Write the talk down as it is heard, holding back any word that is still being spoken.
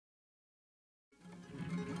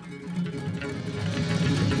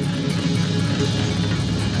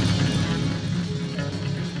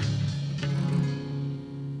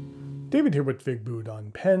David here with Figboot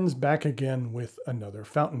on pens, back again with another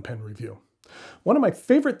fountain pen review. One of my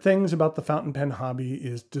favorite things about the fountain pen hobby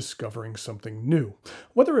is discovering something new,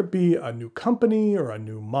 whether it be a new company or a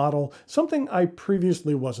new model, something I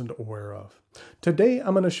previously wasn't aware of. Today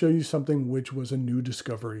I'm going to show you something which was a new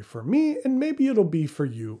discovery for me, and maybe it'll be for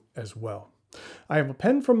you as well. I have a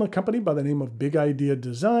pen from a company by the name of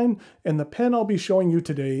bigidesign, and the pen I'll be showing you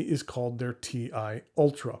today is called their TI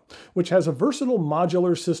Ultra, which has a versatile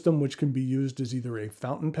modular system which can be used as either a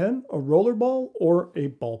fountain pen, a rollerball, or a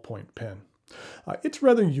ballpoint pen. It's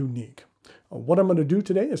rather unique. What I'm going to do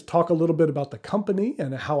today is talk a little bit about the company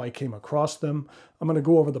and how I came across them. I'm going to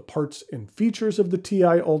go over the parts and features of the TI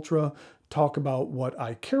Ultra, talk about what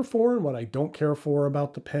I care for and what I don't care for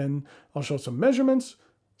about the pen. I'll show some measurements,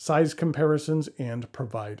 size comparisons, and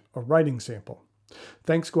provide a writing sample.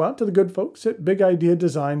 Thanks go out to the good folks at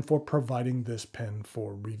bigidesign for providing this pen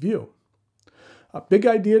for review.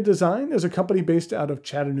 Bigidesign is a company based out of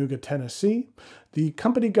Chattanooga, Tennessee. The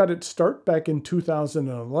company got its start back in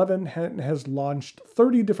 2011 and has launched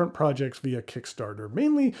 30 different projects via Kickstarter,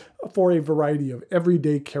 mainly for a variety of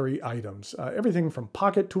everyday carry items, everything from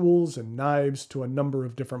pocket tools and knives to a number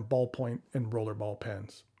of different ballpoint and rollerball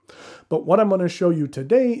pens. But what I'm going to show you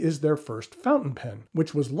today is their first fountain pen,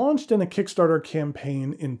 which was launched in a Kickstarter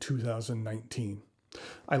campaign in 2019.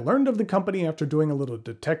 I learned of the company after doing a little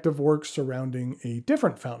detective work surrounding a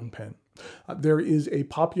different fountain pen. There is a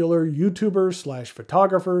popular YouTuber slash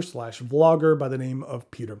photographer slash vlogger by the name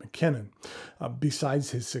of Peter McKinnon.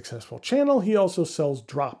 Besides his successful channel, he also sells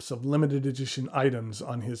drops of limited edition items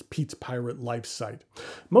on his Pete's Pirate Life site.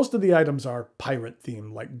 Most of the items are pirate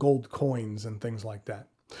themed, like gold coins and things like that.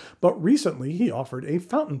 But recently he offered a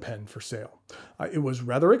fountain pen for sale. It was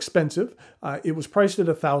rather expensive. It was priced at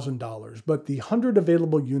 $1,000, but the 100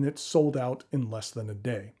 available units sold out in less than a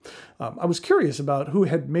day. I was curious about who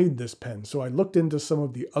had made this pen, so I looked into some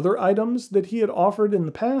of the other items that he had offered in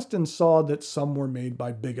the past and saw that some were made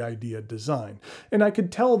by Bigidesign. And I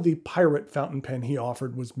could tell the pirate fountain pen he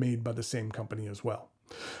offered was made by the same company as well.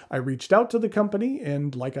 I reached out to the company,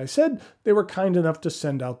 and like I said, they were kind enough to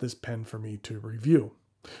send out this pen for me to review.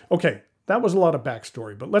 Okay, that was a lot of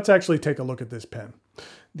backstory, but let's actually take a look at this pen.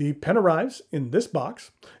 The pen arrives in this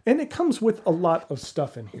box, and it comes with a lot of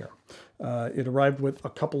stuff in here. It arrived with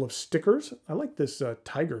a couple of stickers. I like this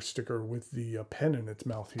tiger sticker with the pen in its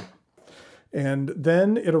mouth here. And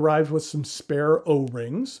then it arrived with some spare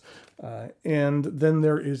O-rings. And then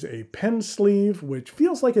there is a pen sleeve, which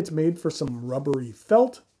feels like it's made for some rubbery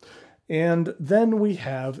felt. And then we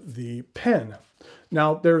have the pen.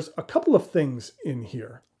 Now, there's a couple of things in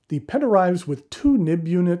here. The pen arrives with two nib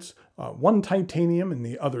units, one titanium and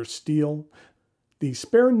the other steel. The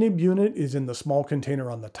spare nib unit is in the small container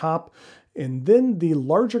on the top, and then the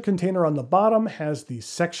larger container on the bottom has the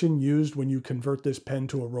section used when you convert this pen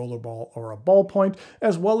to a rollerball or a ballpoint,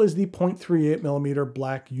 as well as the 0.38mm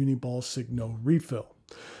black Uniball Signo refill.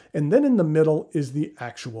 And then in the middle is the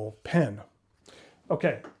actual pen.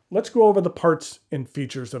 Okay. Let's go over the parts and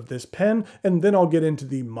features of this pen, and then I'll get into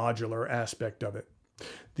the modular aspect of it.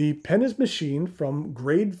 The pen is machined from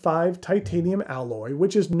grade 5 titanium alloy,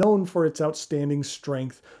 which is known for its outstanding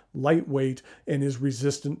strength, lightweight, and is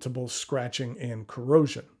resistant to both scratching and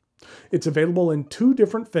corrosion. It's available in two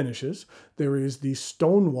different finishes. There is the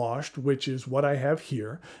stone washed, which is what I have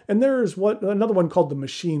here, and there is another one called the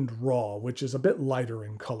machined raw, which is a bit lighter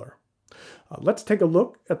in color. Let's take a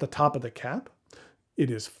look at the top of the cap. It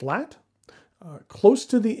is flat. Close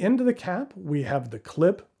to the end of the cap, we have the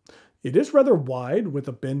clip. It is rather wide with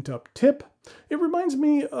a bent up tip. It reminds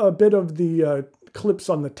me a bit of the clips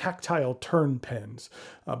on the tactile turn pens,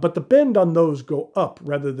 but the bend on those go up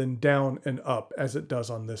rather than down and up as it does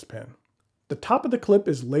on this pen. The top of the clip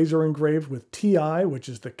is laser engraved with TI, which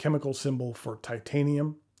is the chemical symbol for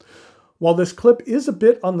titanium. While this clip is a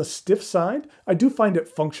bit on the stiff side, I do find it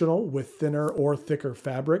functional with thinner or thicker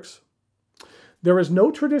fabrics. There is no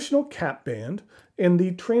traditional cap band, and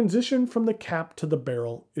the transition from the cap to the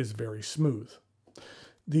barrel is very smooth.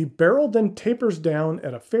 The barrel then tapers down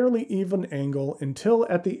at a fairly even angle until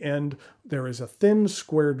at the end there is a thin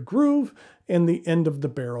squared groove and the end of the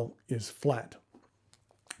barrel is flat.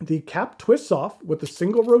 The cap twists off with a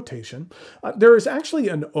single rotation. There is actually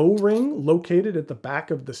an O-ring located at the back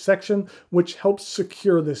of the section which helps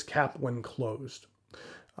secure this cap when closed.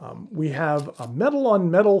 We have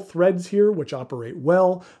metal-on-metal threads here, which operate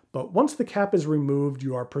well, but once the cap is removed,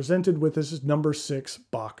 you are presented with this number 6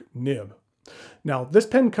 Bach nib. Now, this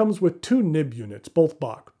pen comes with two nib units, both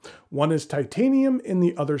Bach. One is titanium and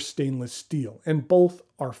the other stainless steel, and both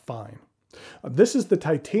are fine. This is the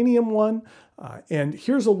titanium one, and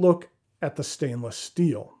here's a look at the stainless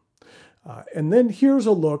steel. And then here's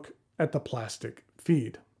a look at the plastic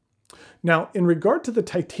feed. Now, in regard to the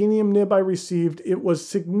titanium nib I received, it was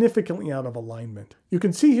significantly out of alignment. You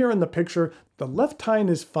can see here in the picture, the left tine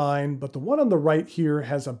is fine, but the one on the right here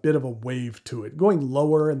has a bit of a wave to it, going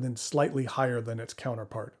lower and then slightly higher than its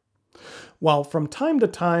counterpart. While from time to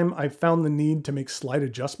time I've found the need to make slight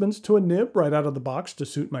adjustments to a nib right out of the box to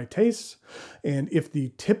suit my tastes, and if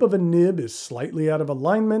the tip of a nib is slightly out of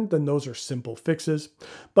alignment, then those are simple fixes,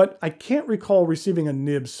 but I can't recall receiving a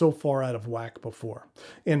nib so far out of whack before.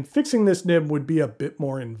 And fixing this nib would be a bit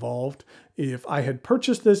more involved. If I had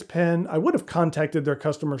purchased this pen, I would have contacted their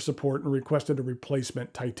customer support and requested a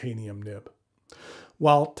replacement titanium nib.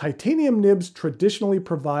 While titanium nibs traditionally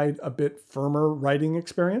provide a bit firmer writing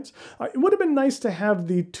experience, it would have been nice to have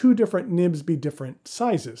the two different nibs be different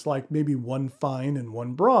sizes, like maybe one fine and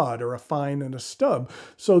one broad, or a fine and a stub,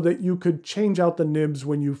 so that you could change out the nibs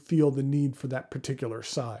when you feel the need for that particular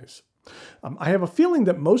size. I have a feeling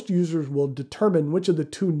that most users will determine which of the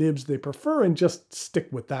two nibs they prefer and just stick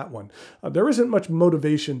with that one. There isn't much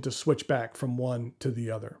motivation to switch back from one to the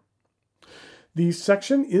other. The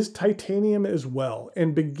section is titanium as well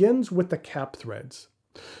and begins with the cap threads.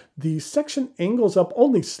 The section angles up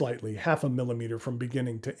only slightly, 0.5 millimeter from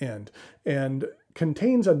beginning to end, and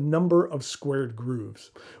contains a number of squared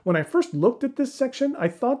grooves. When I first looked at this section, I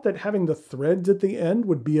thought that having the threads at the end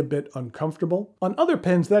would be a bit uncomfortable. On other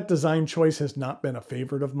pens, that design choice has not been a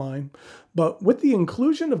favorite of mine, but with the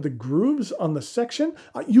inclusion of the grooves on the section,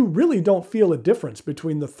 you really don't feel a difference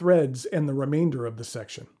between the threads and the remainder of the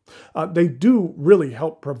section. They do really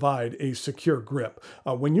help provide a secure grip.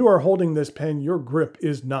 When you are holding this pen, your grip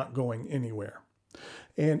is not going anywhere.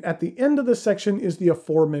 And at the end of the section is the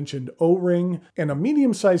aforementioned O-ring and a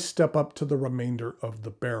medium-sized step up to the remainder of the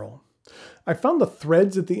barrel. I found the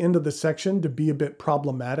threads at the end of the section to be a bit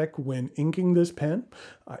problematic when inking this pen.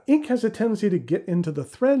 Ink has a tendency to get into the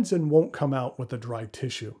threads and won't come out with a dry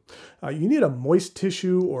tissue. You need a moist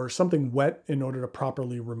tissue or something wet in order to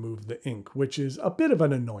properly remove the ink, which is a bit of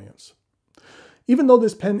an annoyance. Even though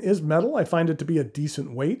this pen is metal, I find it to be a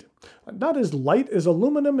decent weight. Not as light as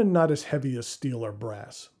aluminum and not as heavy as steel or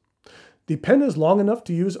brass. The pen is long enough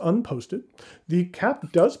to use unposted. The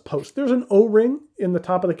cap does post. There's an O-ring in the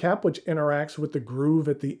top of the cap which interacts with the groove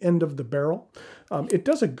at the end of the barrel. It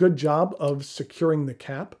does a good job of securing the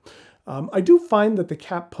cap. I do find that the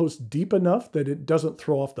cap posts deep enough that it doesn't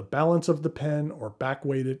throw off the balance of the pen or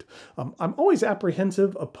backweight it. I'm always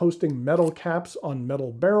apprehensive of posting metal caps on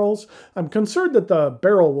metal barrels. I'm concerned that the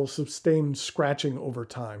barrel will sustain scratching over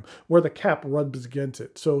time where the cap rubs against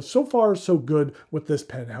it. So far so good with this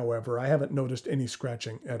pen, however. I haven't noticed any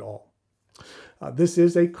scratching at all. This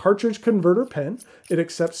is a cartridge converter pen. It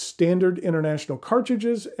accepts standard international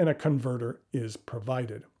cartridges and a converter is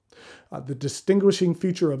provided. The distinguishing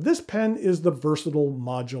feature of this pen is the versatile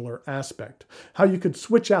modular aspect, how you could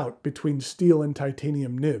switch out between steel and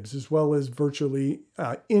titanium nibs, as well as virtually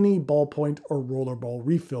any ballpoint or rollerball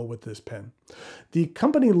refill with this pen. The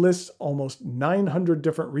company lists almost 900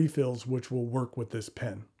 different refills which will work with this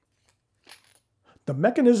pen. The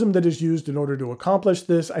mechanism that is used in order to accomplish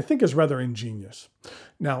this, I think, is rather ingenious.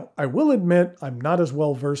 Now, I will admit I'm not as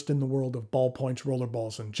well versed in the world of ballpoints,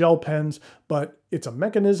 rollerballs, and gel pens, but it's a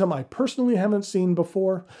mechanism I personally haven't seen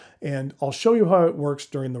before, and I'll show you how it works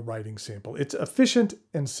during the writing sample. It's efficient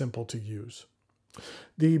and simple to use.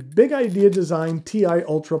 The bigidesign TI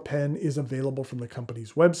Ultra pen is available from the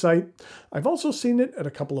company's website. I've also seen it at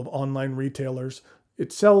a couple of online retailers.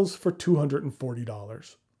 It sells for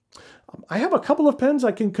 $240. I have a couple of pens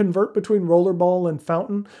I can convert between rollerball and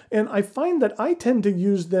fountain, and I find that I tend to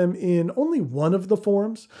use them in only one of the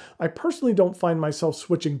forms. I personally don't find myself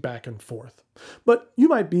switching back and forth. But you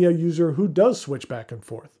might be a user who does switch back and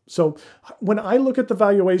forth. So when I look at the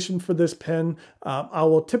valuation for this pen, I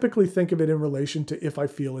will typically think of it in relation to if I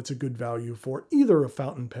feel it's a good value for either a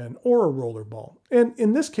fountain pen or a rollerball. And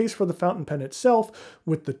in this case, for the fountain pen itself,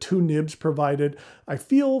 with the two nibs provided, I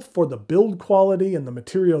feel for the build quality and the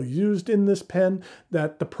material used in this pen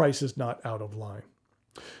that the price is not out of line.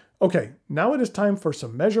 Okay, now it is time for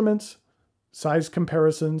some measurements, size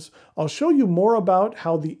comparisons. I'll show you more about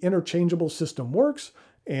how the interchangeable system works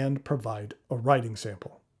and provide a writing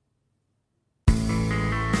sample.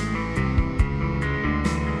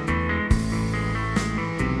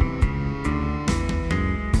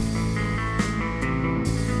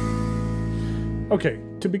 Okay,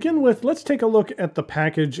 to begin with, let's take a look at the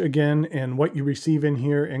package again and what you receive in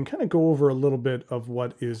here and kind of go over a little bit of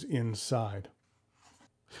what is inside.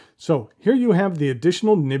 So here you have the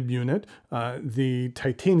additional nib unit. The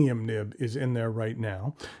titanium nib is in there right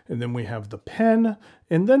now. And then we have the pen,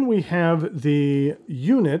 and then we have the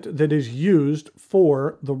unit that is used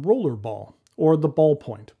for the roller ball or the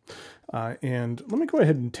ballpoint. And let me go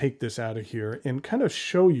ahead and take this out of here and kind of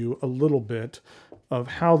show you a little bit of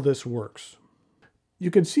how this works. You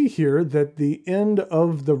can see here that the end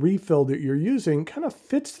of the refill that you're using kind of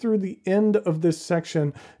fits through the end of this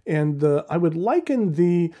section, and I would liken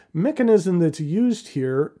the mechanism that's used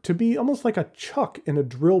here to be almost like a chuck in a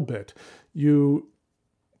drill bit.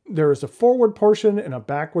 There is a forward portion and a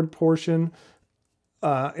backward portion,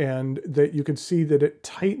 and that you can see that it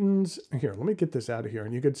tightens. Here, let me get this out of here,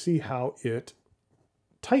 and you can see how it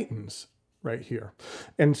tightens right here.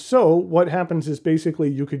 And so what happens is basically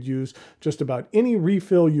you could use just about any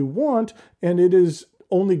refill you want, and it is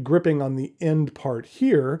only gripping on the end part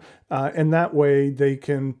here. And that way they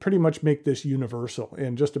can pretty much make this universal,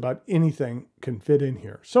 and just about anything can fit in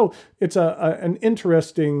here. So it's an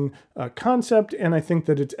interesting concept, and I think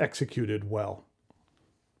that it's executed well.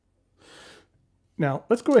 Now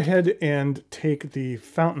let's go ahead and take the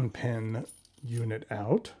fountain pen unit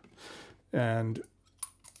out, and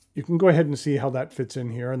you can go ahead and see how that fits in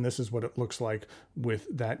here, and this is what it looks like with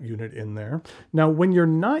that unit in there. Now, when you're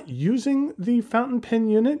not using the fountain pen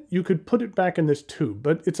unit, you could put it back in this tube,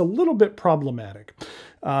 but it's a little bit problematic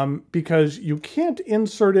because you can't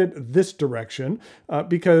insert it this direction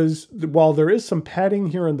because while there is some padding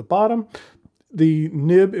here in the bottom, the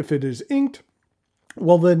nib, if it is inked,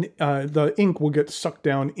 well then the ink will get sucked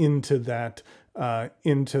down into that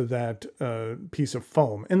piece of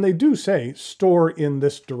foam. And they do say store in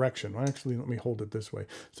this direction. Well, actually, let me hold it this way.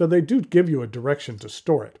 So they do give you a direction to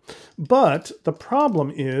store it. But the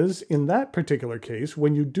problem is, in that particular case,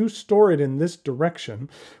 when you do store it in this direction,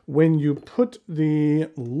 when you put the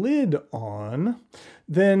lid on,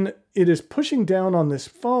 then it is pushing down on this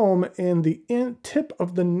foam, and the tip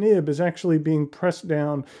of the nib is actually being pressed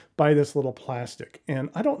down by this little plastic. And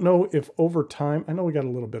I don't know if over time, I know we got a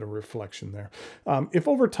little bit of reflection there. If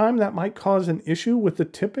over time that might cause an issue with the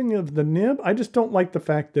tipping of the nib, I just don't like the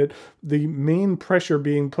fact that the main pressure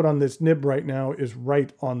being put on this nib right now is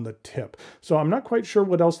right on the tip. So I'm not quite sure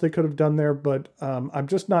what else they could have done there, but I'm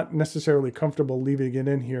just not necessarily comfortable leaving it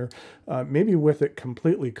in here, maybe with it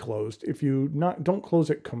completely closed. If you don't close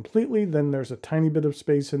it completely, then there's a tiny bit of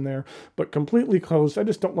space in there, but completely closed, I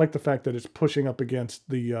just don't like the fact that it's pushing up against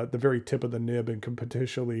the very tip of the nib and can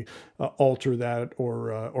potentially alter that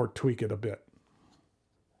or tweak it a bit.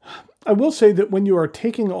 I will say that when you are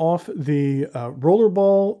taking off the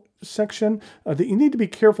rollerball section, that you need to be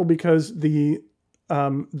careful because the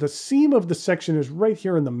seam of the section is right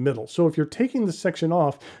here in the middle. So if you're taking the section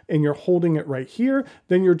off and you're holding it right here,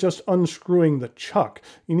 then you're just unscrewing the chuck.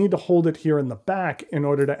 You need to hold it here in the back in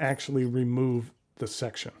order to actually remove the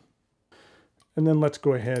section. And then let's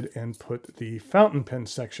go ahead and put the fountain pen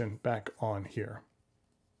section back on here.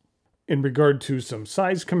 In regard to some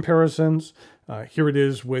size comparisons, here it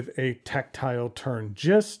is with a tactile turn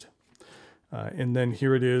gist. And then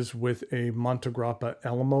here it is with a Montegrappa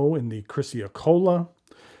Elmo in the Chrysiocolla.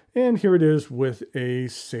 And here it is with a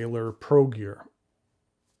Sailor Pro Gear.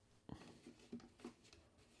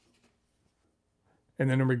 And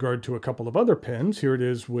then in regard to a couple of other pens, here it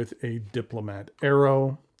is with a Diplomat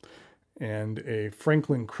Arrow and a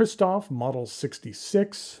Franklin Christoph Model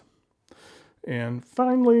 66. And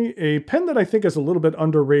finally, a pen that I think is a little bit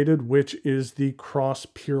underrated, which is the Cross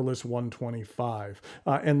Peerless 125.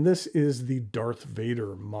 And this is the Darth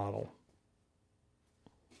Vader model.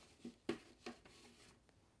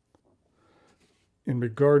 In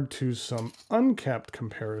regard to some uncapped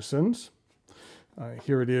comparisons,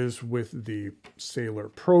 here it is with the Sailor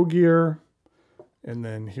Pro Gear. And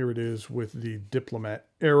then here it is with the Diplomat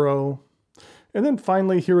Arrow. And then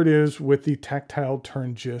finally, here it is with the tactile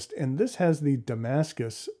turn gist. And this has the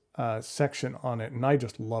Damascus section on it. And I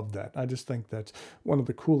just love that. I just think that's one of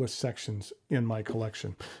the coolest sections in my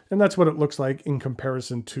collection. And that's what it looks like in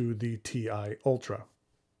comparison to the TI Ultra.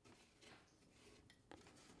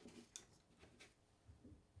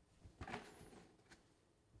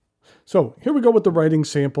 So here we go with the writing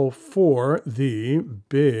sample for the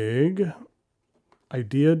Big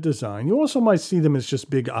Idea Design. You also might see them as just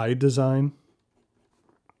Big I Design.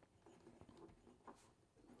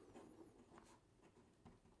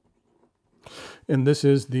 And this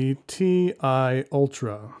is the TI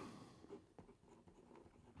Ultra.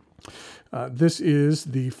 This is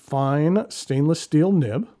the fine stainless steel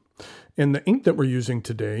nib. And the ink that we're using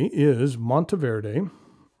today is Monteverde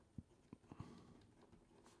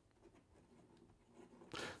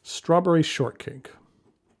Strawberry Shortcake.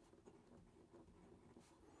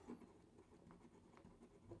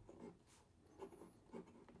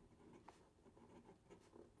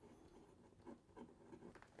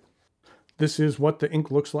 This is what the ink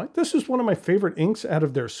looks like. This is one of my favorite inks out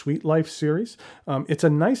of their Sweet Life series. It's a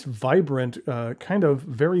nice, vibrant, kind of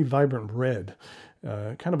very vibrant red.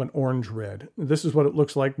 Kind of an orange red. This is what it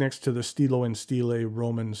looks like next to the Stilo and Stile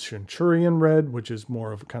Roman Centurion red, which is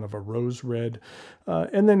more of kind of a rose red.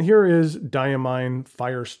 And then here is Diamine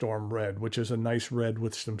Firestorm red, which is a nice red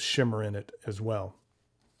with some shimmer in it as well.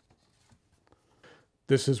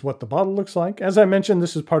 This is what the bottle looks like. As I mentioned,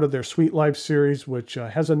 this is part of their Sweet Life series, which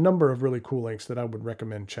has a number of really cool inks that I would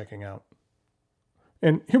recommend checking out.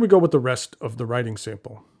 And here we go with the rest of the writing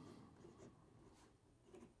sample.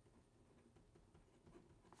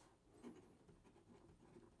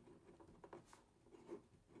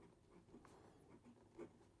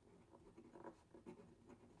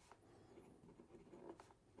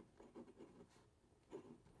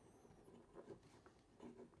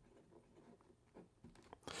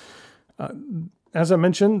 As I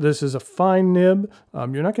mentioned, this is a fine nib.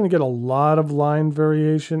 You're not going to get a lot of line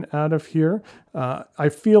variation out of here. I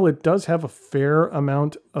feel it does have a fair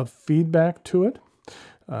amount of feedback to it.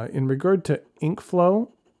 In regard to ink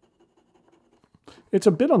flow, it's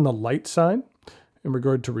a bit on the light side. In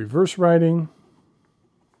regard to reverse writing,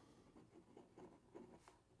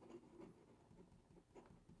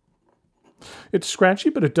 it's scratchy,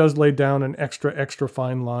 but it does lay down an extra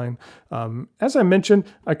fine line. As I mentioned,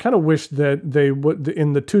 I kind of wish that they would,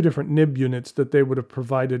 in the two different nib units, that they would have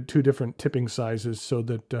provided two different tipping sizes so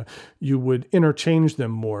that you would interchange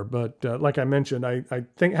them more. But like I mentioned, I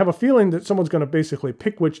have a feeling that someone's going to basically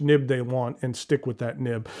pick which nib they want and stick with that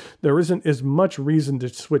nib. There isn't as much reason to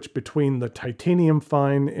switch between the titanium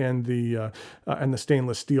fine and the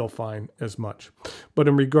stainless steel fine as much. But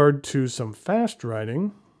in regard to some fast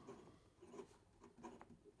writing,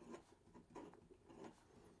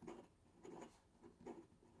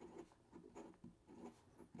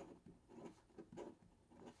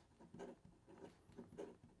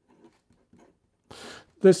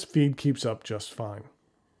 this feed keeps up just fine.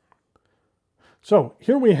 So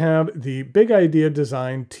here we have the Big Idea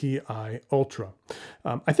Design TI Ultra.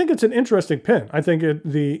 I think it's an interesting pen. I think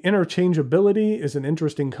the interchangeability is an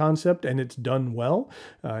interesting concept and it's done well.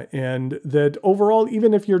 And that overall,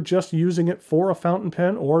 even if you're just using it for a fountain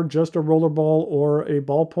pen or just a rollerball or a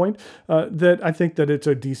ballpoint, that I think that it's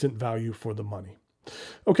a decent value for the money.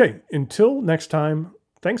 Okay, until next time,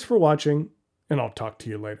 thanks for watching and I'll talk to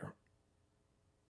you later.